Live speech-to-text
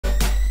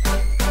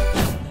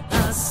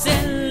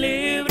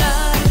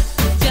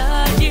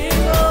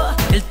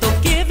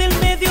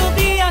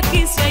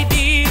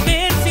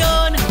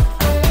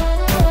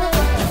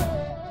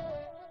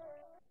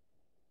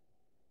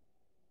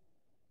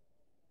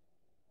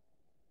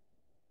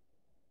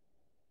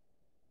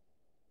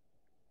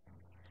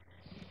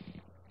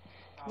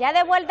Ya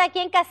de vuelta aquí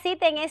en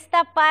casita, en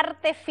esta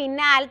parte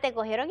final, te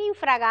cogieron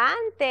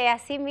infragante,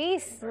 así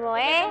mismo,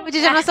 ¿eh?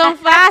 Muchachos, no son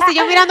fáciles.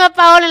 Yo mirando a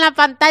Paola en la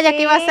pantalla Sí,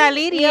 que iba a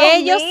salir Dios y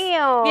ellos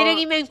mío. vienen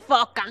y me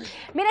enfocan.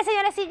 Mire,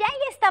 señores, y ya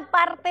en esta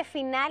parte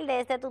final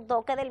de este Tu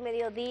Toque del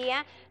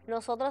Mediodía,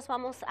 nosotros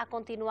vamos a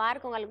continuar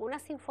con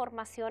algunas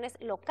informaciones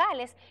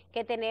locales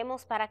que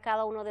tenemos para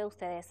cada uno de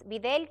ustedes.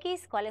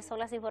 Videlquis, ¿cuáles son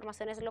las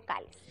informaciones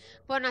locales?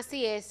 Bueno,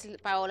 así es,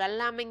 Paola.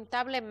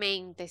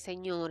 Lamentablemente,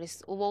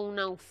 señores, hubo un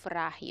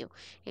naufragio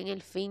en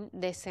el fin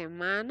de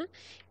semana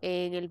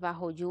en el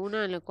Bajo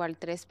Yuna, en el cual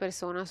 3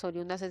 personas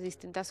oriundas de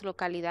distintas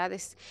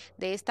localidades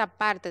de esta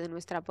parte de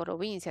nuestra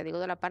provincia, digo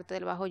de la parte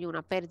del Bajo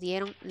Yuna,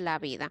 perdieron la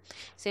vida.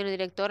 Señor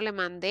director, le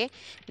mandé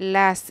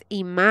las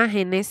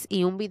imágenes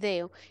y un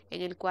video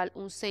en el cual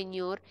un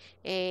señor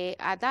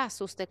da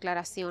sus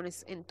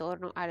declaraciones en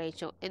torno al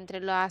hecho. Entre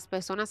las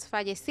personas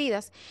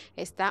fallecidas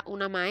está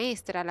una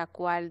maestra, la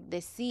cual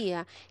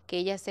decía que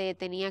ella se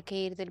tenía que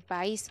ir del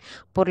país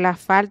por la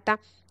falta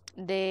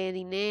de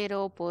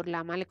dinero, por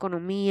la mala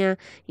economía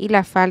y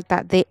la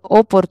falta de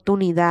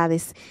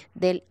oportunidades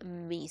del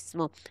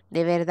mismo.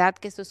 De verdad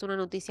que esto es una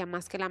noticia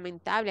más que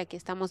lamentable. Aquí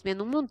estamos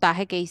viendo un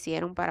montaje que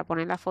hicieron para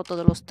poner la foto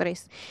de los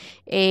 3.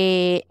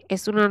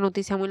 Es una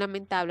noticia muy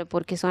lamentable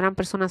porque son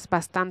personas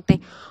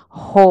bastante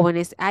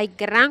jóvenes. Hay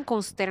gran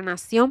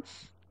consternación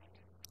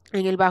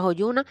en el Bajo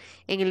Yuna,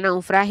 en el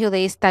naufragio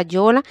de esta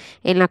yola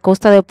en la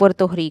costa de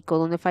Puerto Rico,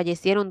 donde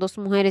fallecieron 2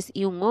 mujeres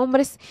y un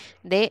hombre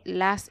de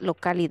las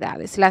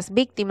localidades. Las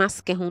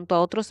víctimas, que junto a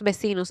otros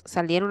vecinos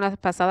salieron la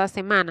pasada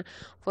semana,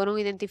 fueron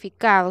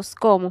identificados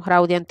como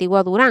Raudia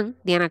Antigua Durán,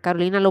 Diana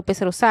Carolina López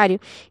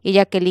Rosario y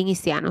Jacqueline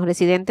Isiano,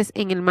 residentes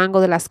en el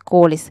Mango de las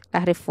Coles,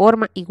 La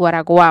Reforma y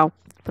Guaraguao,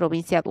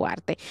 provincia de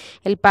Duarte.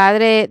 El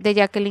padre de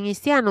Jacqueline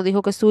Isiano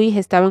dijo que su hija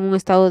estaba en un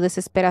estado de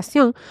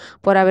desesperación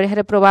por haber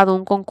reprobado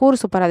un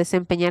concurso para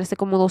desempeñarse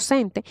como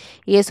docente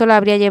y eso la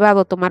habría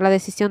llevado a tomar la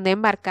decisión de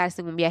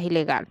embarcarse en un viaje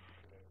ilegal.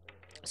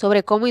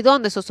 Sobre cómo y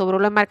dónde zozobró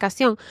la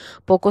embarcación,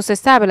 poco se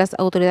sabe. Las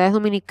autoridades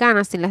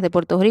dominicanas y las de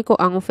Puerto Rico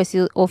han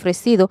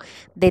ofrecido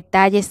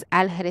detalles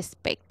al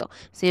respecto.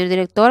 Señor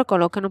director,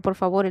 colóquenos por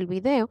favor el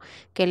video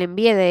que le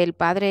envíe del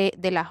padre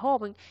de la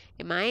joven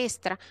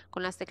maestra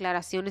con las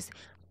declaraciones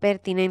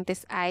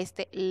pertinentes a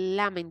este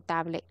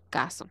lamentable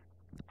caso.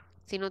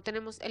 Si no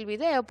tenemos el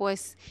video,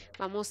 pues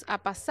vamos a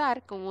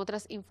pasar con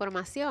otras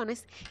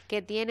informaciones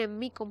que tiene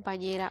mi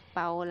compañera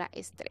Paola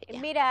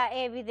Estrella. Mira,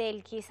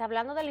 Videlquis,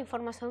 hablando de la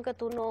información que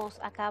tú nos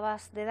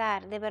acabas de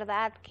dar, de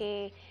verdad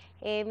que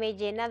me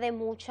llena de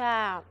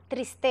mucha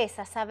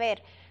tristeza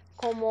saber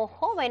cómo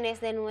jóvenes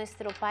de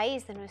nuestro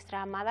país, de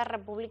nuestra amada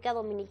República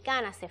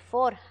Dominicana, se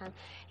forjan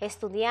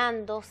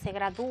estudiando, se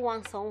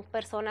gradúan, son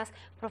personas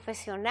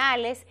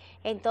profesionales,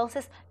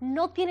 entonces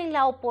no tienen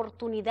la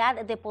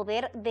oportunidad de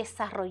poder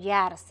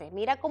desarrollarse.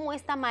 Mira cómo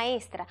esta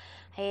maestra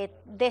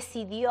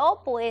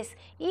decidió pues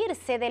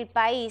irse del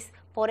país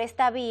por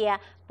esta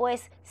vía,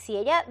 pues si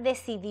ella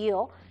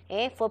decidió,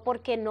 fue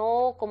porque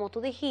no, como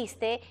tú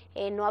dijiste,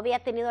 no había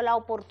tenido la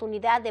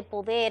oportunidad de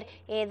poder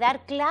dar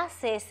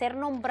clases, ser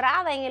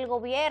nombrada en el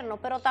gobierno,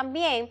 pero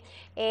también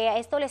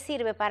esto le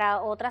sirve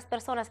para otras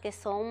personas que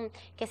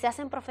se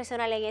hacen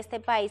profesionales en este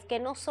país, que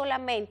no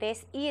solamente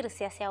es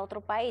irse hacia otro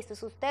país.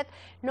 Entonces usted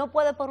no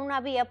puede por una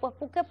vía, pues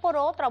busque por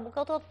otra, busque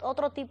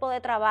otro tipo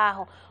de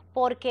trabajo,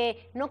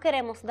 porque no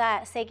queremos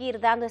seguir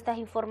dando estas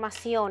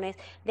informaciones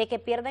de que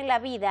pierden la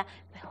vida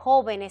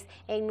jóvenes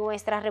en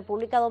nuestra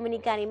República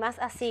Dominicana y más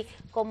así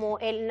como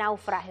el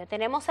naufragio.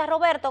 Tenemos a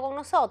Roberto con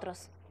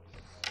nosotros,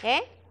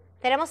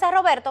 tenemos a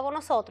Roberto con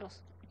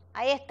nosotros,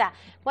 ahí está.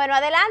 Bueno,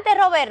 adelante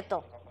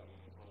Roberto.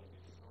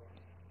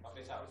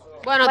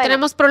 Bueno,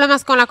 tenemos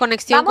problemas con la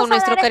conexión con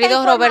nuestro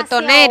querido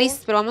Roberto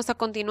Neris, pero vamos a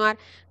continuar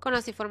con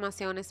las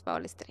informaciones,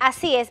 Paola Estrella.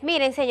 Así es,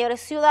 miren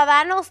señores,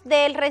 ciudadanos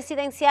del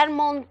residencial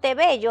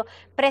Montebello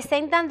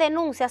presentan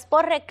denuncias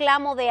por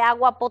reclamo de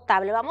agua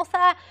potable. Vamos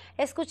a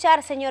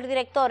escuchar, señor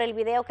director, el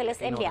video que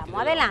les enviamos.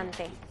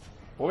 Adelante.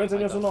 ¿Puede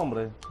enseñar su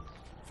nombre?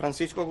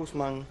 Francisco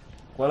Guzmán.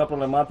 ¿Cuál es la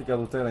problemática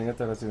de usted en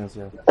este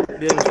residencial?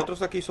 Bien,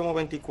 nosotros aquí somos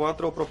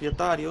 24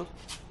 propietarios.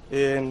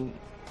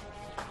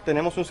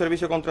 Tenemos un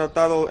servicio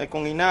contratado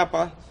con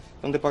INAPA,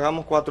 donde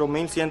pagamos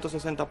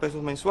 4.160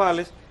 pesos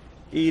mensuales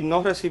y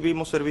no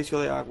recibimos servicio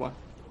de agua.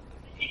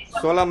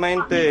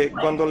 Solamente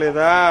cuando le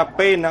da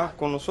Pena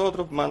con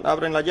nosotros,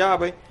 abren la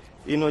llave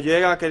y nos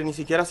llega que ni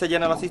siquiera se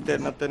llena la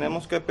cisterna.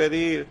 Tenemos que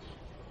pedir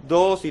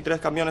 2 y 3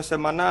 camiones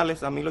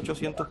semanales a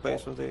 1.800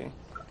 pesos de...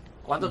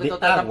 ¿Cuánto que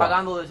total están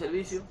pagando de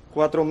servicio?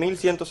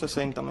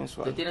 4.160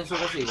 mensuales. ¿Ustedes tienen su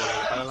recibo?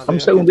 Un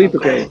segundito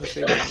que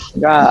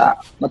ya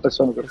una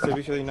persona que el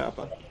servicio de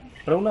INAPA.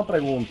 Pero una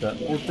pregunta,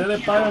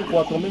 ¿ustedes pagan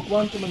 4.000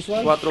 cuánto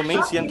mensual?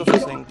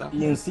 4.160.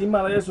 Y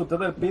encima de eso,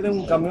 ustedes piden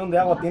un camión de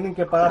agua, ¿tienen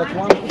que pagar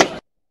cuánto?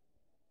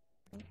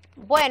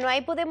 Bueno,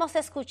 ahí pudimos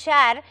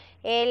escuchar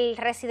el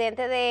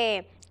residente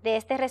de de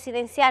este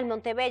residencial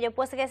Montebello,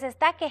 pues que se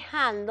está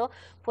quejando,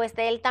 pues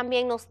de él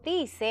también nos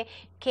dice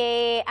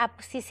que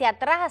si se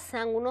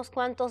atrasan unos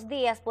cuantos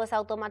días, pues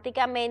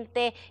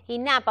automáticamente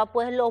INAPA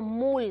pues lo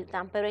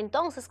multan, pero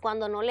entonces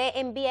cuando no le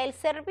envía el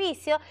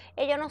servicio,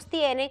 ellos nos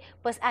tienen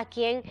pues a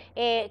quien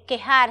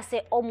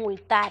quejarse o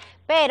multar.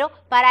 Pero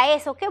para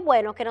eso, qué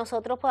bueno que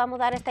nosotros podamos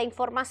dar esta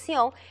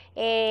información.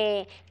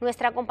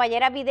 Nuestra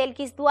compañera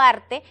Videlquis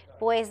Duarte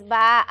pues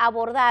va a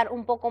abordar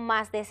un poco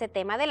más de ese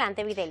tema.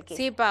 Adelante, Videlquis.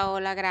 Sí,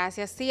 Paola,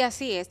 gracias. Sí,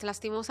 así es.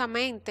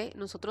 Lastimosamente,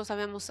 nosotros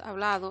habíamos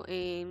hablado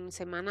en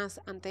semanas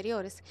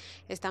anteriores,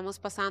 estamos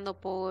pasando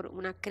por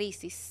una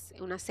crisis,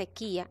 una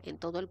sequía en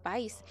todo el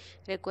país.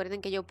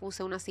 Recuerden que yo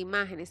puse unas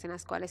imágenes en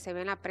las cuales se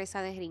ve la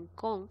presa de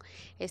Rincón.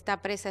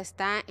 Esta presa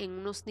está en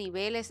unos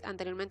niveles,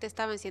 anteriormente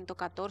estaba en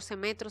 114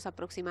 metros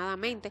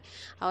aproximadamente,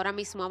 ahora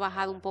mismo ha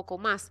bajado un poco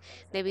más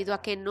debido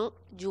a que no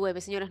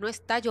llueve. Señores, no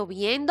está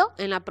lloviendo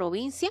en la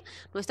provincia,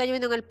 no está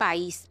lloviendo en el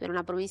país, pero en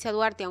la provincia de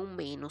Duarte aún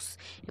menos.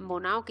 En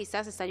Bonao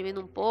quizás está lloviendo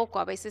un poco,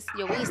 a veces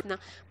llovizna,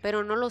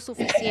 pero no lo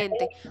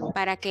suficiente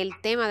para que el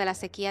tema de la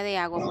sequía de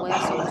agua pueda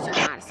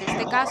solucionarse. En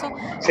este caso,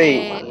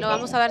 lo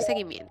vamos a dar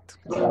seguimiento.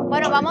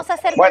 Bueno, vamos a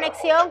hacer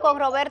conexión con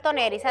Roberto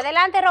Neris.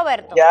 Adelante,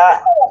 Roberto.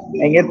 Ya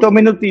en estos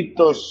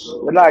minutitos,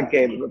 ¿verdad?,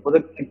 que me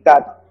puede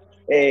conectar,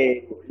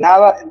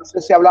 nada, no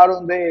sé si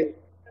hablaron de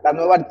la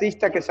nueva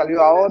artista que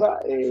salió ahora,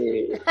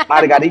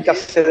 Margarita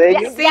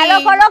Cedeño. Ya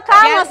lo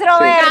colocamos, ya,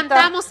 Roberto.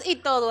 Cantamos y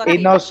todo aquí. Y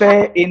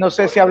no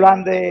sé si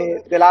hablan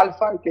del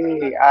Alfa,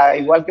 que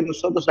igual que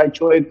nosotros ha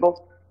hecho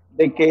eco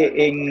de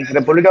que en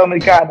República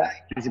Dominicana,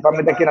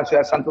 principalmente aquí en la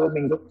ciudad de Santo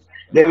Domingo,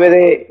 debe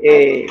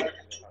de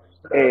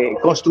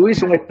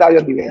construirse un estadio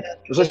a nivel.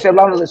 No sé si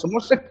hablaron de eso.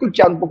 Vamos a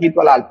escuchar un poquito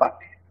al Alfa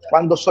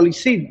cuando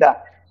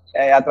solicita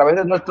a través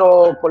de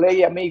nuestro colega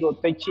y amigo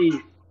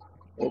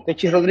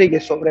Techi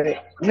Rodríguez sobre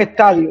un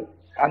estadio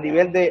a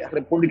nivel de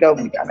República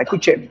Dominicana.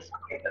 Escuchemos.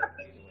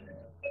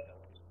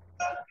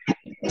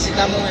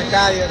 Necesitamos un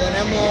estadio,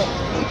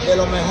 tenemos de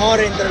los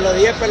mejores entre los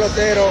 10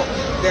 peloteros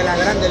de la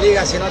Grandes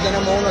Ligas. Si no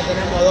tenemos uno,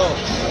 tenemos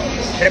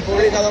dos.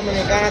 República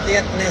Dominicana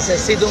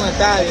necesita un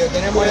estadio.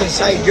 Tenemos el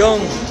Cy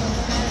Young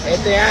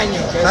este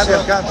año, que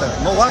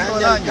es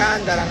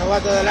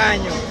novato del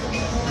año.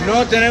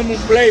 No tenemos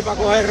un play para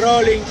coger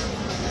rolling.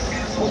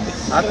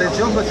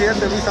 Atención,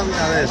 presidente Luis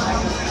Abinader,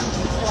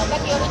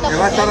 que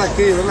va a estar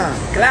aquí, ¿verdad?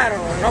 Claro,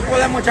 no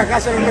podemos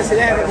achacárselo al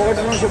presidente porque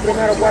estos son sus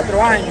primeros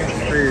 4 años.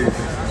 Sí.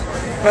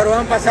 Pero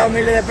han pasado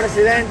miles de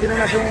presidentes y no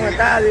nacen un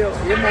estadio.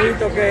 Y hemos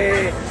visto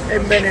que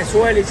en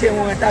Venezuela hicieron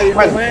un estadio en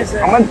 2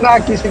 meses. Vamos a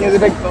entrar aquí, señor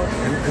director.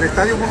 El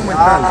estadio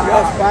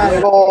monumental.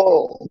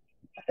 Luego,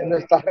 en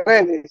nuestras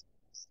redes,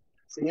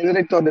 señor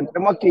director,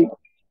 entremos aquí.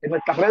 En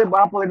nuestras redes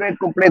van a poder ver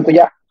completo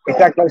ya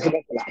este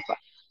aclaramiento de la AFA.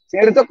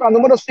 Señor director, con el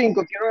número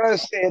 5, quiero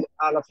agradecer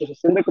a la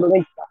Asociación de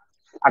Cronistas,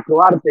 a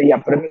Croarte y a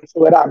Premio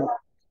Soberano,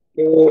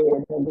 que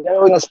el día de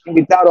hoy nos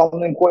invitaron a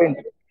un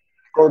encuentro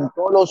con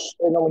todos los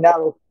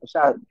nominados, o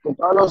sea, con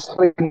todos los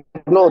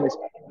renglones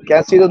que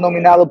han sido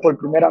nominados por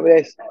primera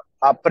vez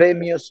a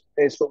Premios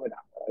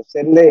Soberanos.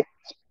 Agradecerle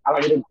a la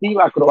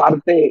directiva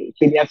Croarte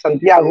Filial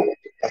Santiago,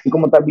 así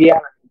como también a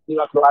la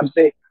directiva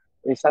Croarte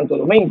Santo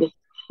Domingo,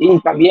 y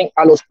también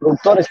a los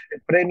productores de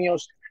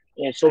Premios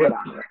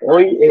Soberanos.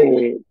 Hoy,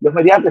 Dios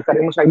mediante,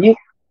 estaremos allí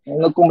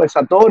en un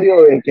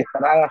conversatorio que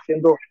estarán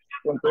haciendo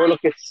con todos los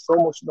que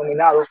somos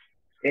nominados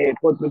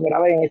por primera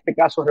vez, en este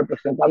caso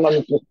representando a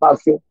nuestro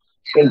espacio,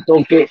 el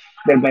Toque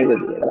del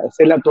Mediodia.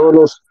 Agradecerle a todos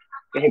los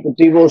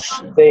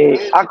ejecutivos de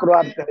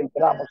Acroarte,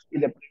 reiteramos, y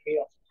de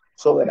Premio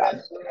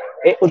Soberano.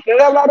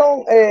 Ustedes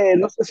hablaron,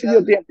 no sé si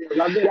dio tiempo,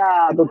 hablar de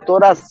la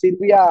doctora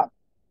Silvia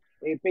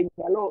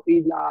Peñaló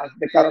y las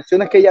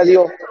declaraciones que ella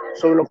dio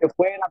sobre lo que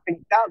fue el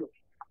atentado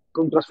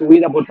contra su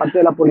vida por parte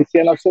de la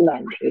Policía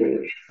Nacional.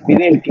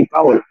 Videlquis,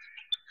 Paola.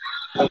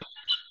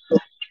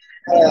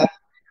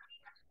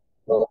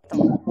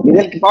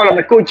 Videlquis, Paola,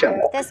 ¿me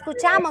escuchan? Te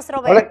escuchamos,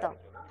 Roberto.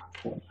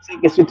 Sí,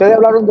 que si ustedes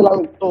hablaron de la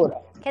doctora.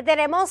 Que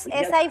tenemos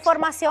esa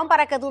información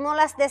para que tú no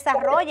las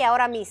desarrolles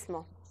ahora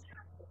mismo.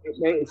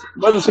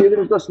 Bueno, sí,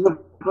 entonces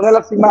poner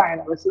las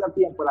imágenes, a ver si da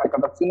tiempo, las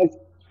declaraciones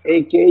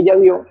que ella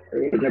dio.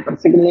 Me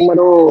parece que el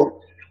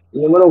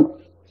número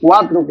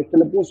 4 que usted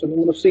le puso, el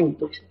número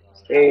 5,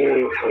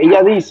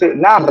 ella dice,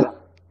 narra,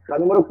 la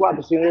número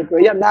 4, señor, pero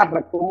ella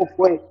narra cómo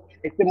fue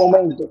este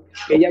momento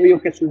que ella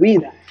vio que su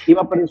vida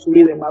iba a perder su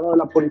vida en manos de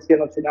la Policía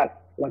Nacional.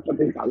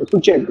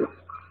 Escuchémoslo.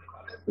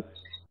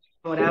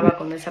 Oraba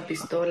con esa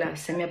pistola,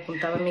 se me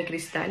apuntaba mi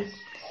cristal.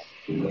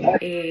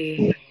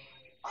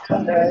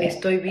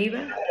 Estoy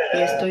viva y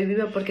estoy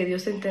viva porque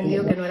Dios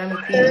entendió que no era mi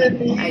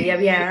fin. Ahí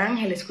había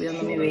ángeles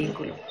cuidando mi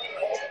vehículo.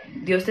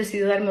 Dios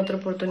decidió darme otra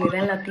oportunidad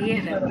en la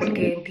tierra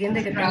porque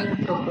entiende que tengo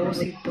un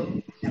propósito.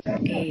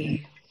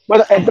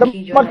 Bueno, entramos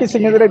aquí,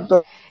 señor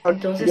director.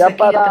 Entonces, ya aquí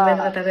para yo te voy a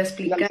tratar de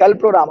explicar el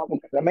programa,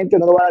 porque realmente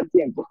no nos va a dar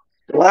tiempo.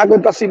 Te voy a dar con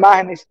estas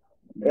imágenes.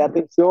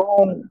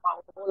 Atención,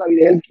 Paola,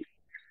 Videlquis.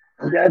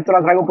 Ya esto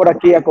la traigo por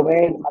aquí a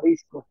comer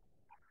marisco.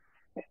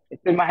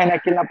 Esta imagen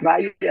aquí en la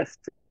playa,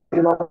 si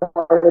no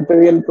te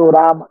vi el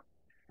programa,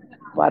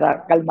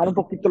 para calmar un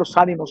poquito los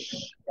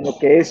ánimos en lo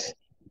que es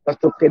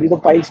nuestro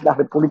querido país, la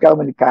República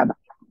Dominicana.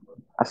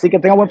 Así que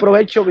tengan buen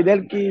provecho,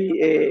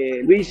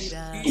 Videlki, Luis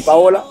y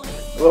Paola.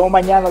 Nos vemos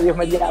mañana, Dios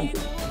mediante.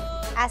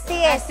 Así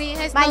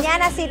es.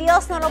 Mañana, si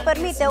Dios nos lo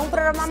permite, un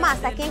programa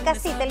más aquí en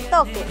casita, el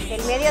Toque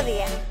del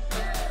Mediodía.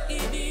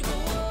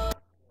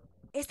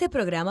 Este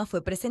programa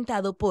fue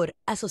presentado por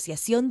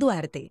Asociación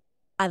Duarte,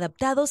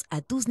 adaptados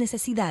a tus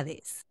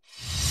necesidades.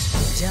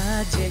 Ya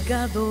ha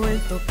llegado el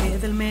toque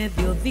del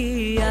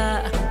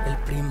mediodía, el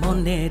Primo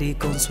Neri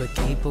con su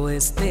equipo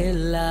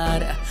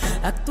estelar.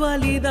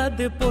 Actualidad,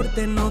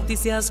 deporte,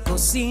 noticias,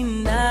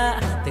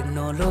 cocina,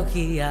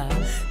 tecnología,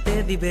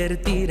 te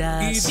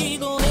divertirás. Y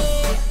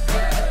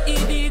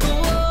digo,